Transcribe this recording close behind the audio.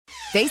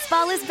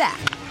Baseball is back,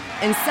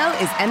 and so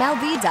is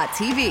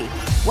MLB.tv.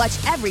 Watch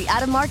every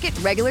out-of-market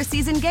regular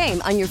season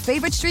game on your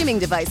favorite streaming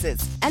devices,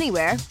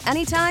 anywhere,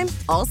 anytime,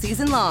 all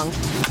season long.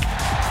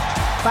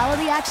 Follow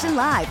the action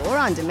live or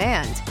on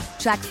demand.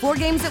 Track 4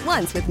 games at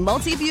once with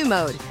multi-view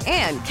mode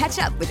and catch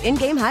up with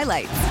in-game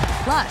highlights.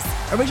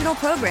 Plus, original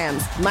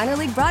programs, minor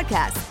league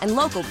broadcasts, and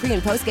local pre-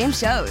 and post-game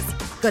shows.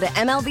 Go to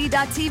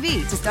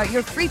MLB.tv to start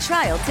your free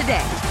trial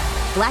today.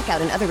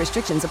 Blackout and other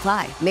restrictions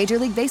apply. Major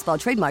League Baseball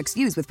trademarks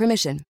used with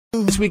permission.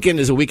 This weekend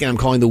is a weekend I'm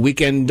calling the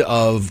weekend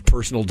of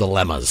personal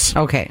dilemmas.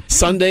 Okay.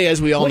 Sunday,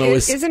 as we all know,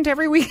 isn't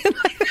every weekend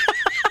like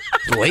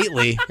that?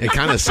 Lately, it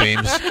kind of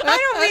seems. I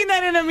don't mean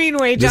that in a mean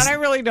way, John. I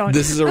really don't.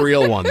 This is a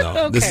real one,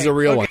 though. Okay, this is a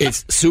real one.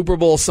 It's Super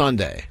Bowl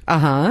Sunday.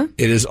 Uh-huh.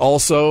 It is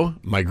also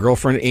my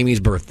girlfriend Amy's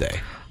birthday.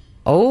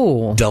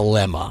 Oh.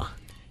 Dilemma.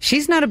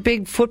 She's not a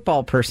big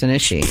football person,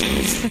 is she?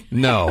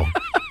 No.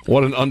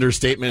 What an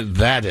understatement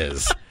that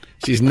is.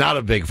 She's not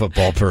a big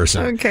football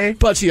person. Okay.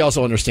 But she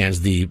also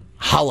understands the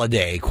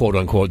holiday, quote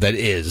unquote, that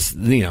is,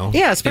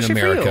 especially in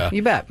America. For you.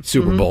 You bet.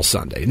 Super Bowl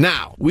Sunday.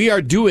 Now, we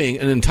are doing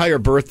an entire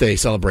birthday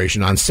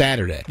celebration on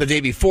Saturday, the day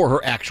before her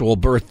actual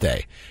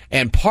birthday.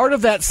 And part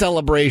of that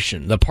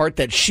celebration, the part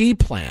that she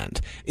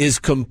planned, is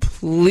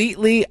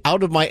completely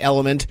out of my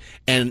element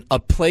and a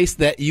place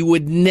that you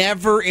would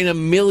never in a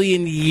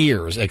million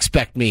years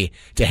expect me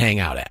to hang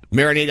out at.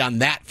 Marinate on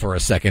that for a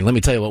second. Let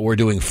me tell you what we're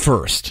doing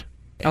first.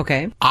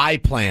 Okay. I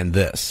planned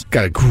this.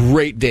 Got a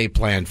great day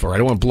planned for her. I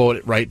don't want to blow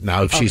it right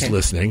now if she's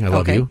listening. I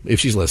love you. If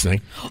she's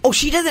listening. Oh,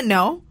 she doesn't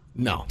know?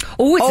 No.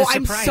 Oh, it's a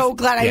I'm surprise. so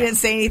glad I didn't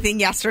say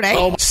anything yesterday.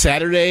 Oh,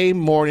 Saturday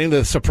morning,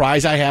 the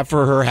surprise I have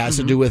for her has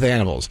to do with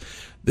animals.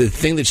 The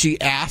thing that she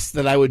asked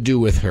that I would do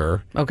with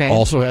her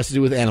also has to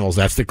do with animals.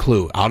 That's the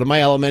clue. Out of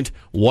my element,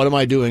 what am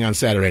I doing on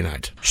Saturday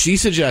night? She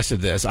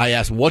suggested this. I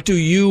asked, what do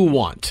you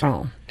want?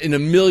 Oh. In a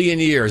million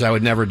years, I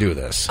would never do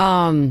this.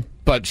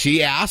 But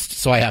she asked,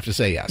 so I have to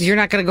say yes. You're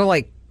not going to go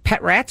like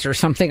pet rats or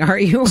something, are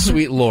you?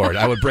 Sweet Lord.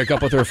 I would break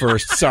up with her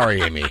first.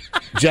 Sorry, Amy.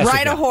 Jessica.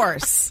 Ride a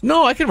horse.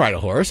 No, I can ride a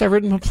horse. I've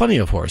ridden plenty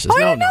of horses. Oh, I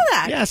didn't know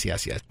that. Yes.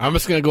 I'm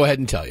just going to go ahead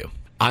and tell you.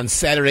 On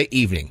Saturday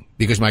evening,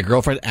 because my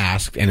girlfriend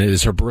asked, and it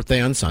is her birthday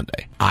on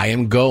Sunday, I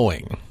am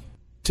going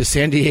to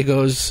San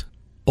Diego's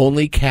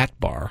only cat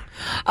bar.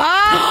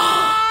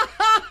 Are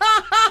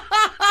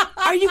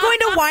you going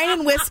to Wine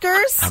and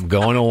Whiskers? I'm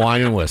going to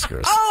Wine and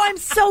Whiskers. Oh, I'm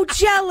so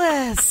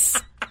jealous.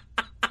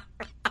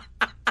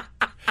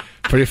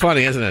 Pretty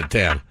funny, isn't it,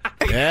 Tam?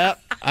 Yeah,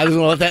 I just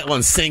want to let that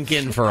one sink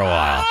in for a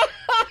while.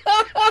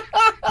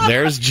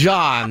 There's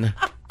John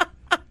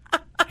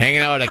hanging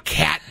out at a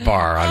cat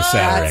bar on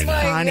Saturday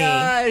night. Funny.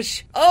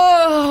 Gosh.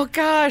 Oh,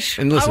 gosh.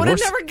 And listen, I would have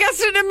never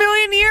guessed it in a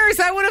million years.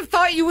 I would have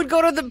thought you would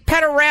go to the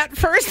pet a rat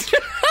first.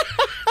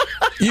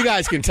 You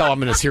guys can tell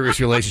I'm in a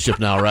serious relationship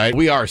now, right?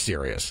 We are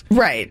serious.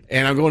 Right.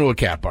 And I'm going to a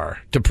cat bar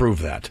to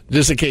prove that.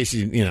 Just in case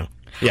you know.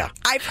 Yeah.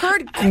 I've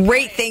heard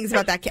great things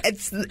about that cat.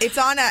 It's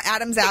on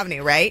Adams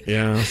Avenue, right?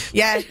 Yeah.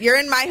 Yeah, you're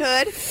in my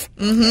hood.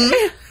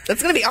 Mm-hmm.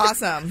 That's going to be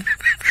awesome.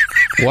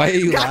 Why are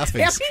you God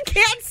laughing? damn, you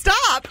can't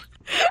stop.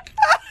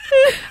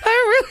 I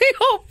really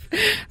hope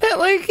that,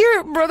 like,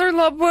 your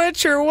brother-in-law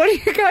Butch or one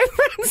of your guy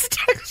friends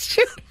text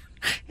you.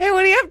 Hey,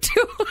 what are you up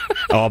to?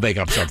 Oh, I'll make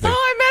up something.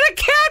 Oh, I'm at a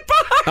cat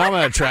bar. I'm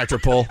at a tractor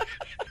pull.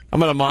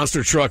 I'm at a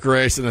monster truck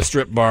race in a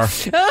strip bar.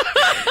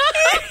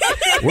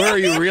 Where are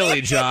you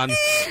really, John?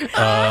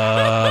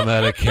 I'm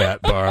at a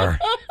cat bar.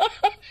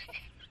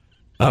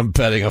 I'm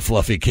petting a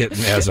fluffy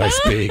kitten as I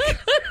speak.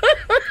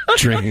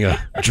 Drinking a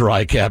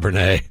dry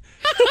Cabernet.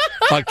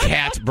 A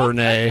cat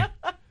Bernet.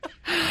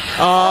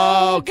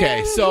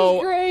 Okay,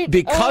 so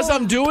because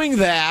I'm doing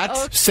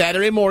that,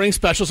 Saturday morning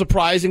special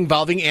surprise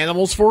involving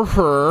animals for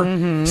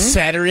her.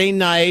 Saturday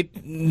night,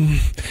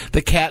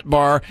 the cat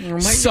bar.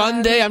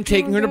 Sunday, I'm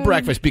taking her to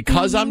breakfast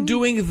because I'm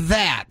doing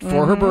that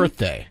for her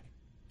birthday.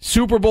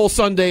 Super Bowl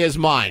Sunday is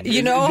mine.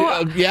 You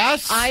know,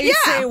 yes? I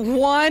say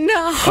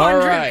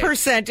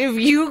 100% if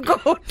you go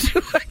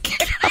to a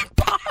cat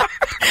bar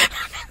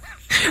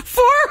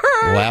for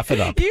her. Laugh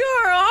it up. You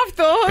are off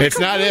the hook. It's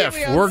not if.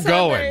 We're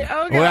going.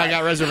 Okay. Well, I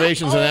got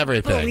reservations and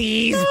everything.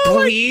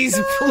 Please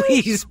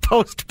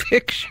post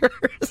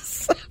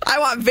pictures. I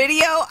want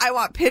video. I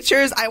want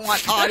pictures. I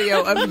want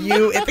audio of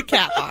you at the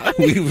cat bar.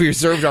 We've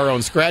reserved our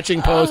own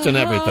scratching post and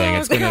everything.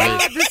 It's going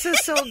to be. This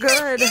is so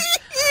good.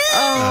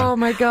 Oh,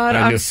 my God.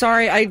 I'm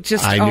sorry. I knew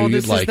this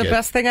you'd like is the it.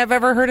 best thing I've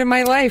ever heard in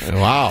my life.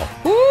 Wow.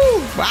 Woo.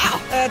 Wow.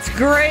 That's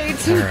great.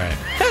 All right.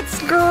 That's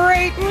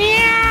great.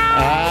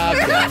 Meow.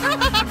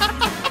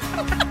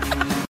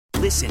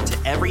 Listen to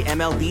every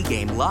MLB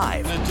game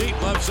live. In the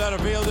deep left center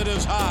field, it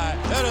is high,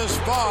 it is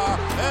far,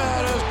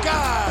 it is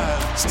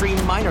God.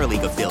 Stream minor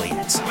league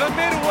affiliates. The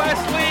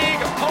Midwest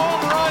League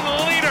home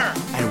run leader.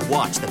 And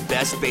watch the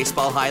best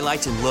baseball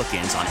highlights and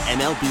look-ins on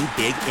MLB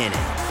Big Inning.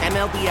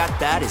 MLB At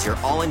Bat is your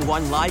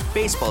all-in-one live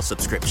baseball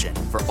subscription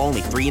for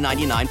only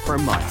 $3.99 per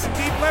month.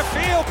 Deep left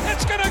field,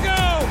 it's gonna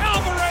go.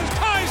 Alvarez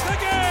ties the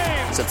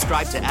game.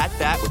 Subscribe to At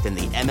Bat within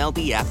the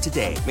MLB app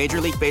today. Major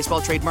League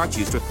Baseball trademarks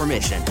used with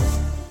permission.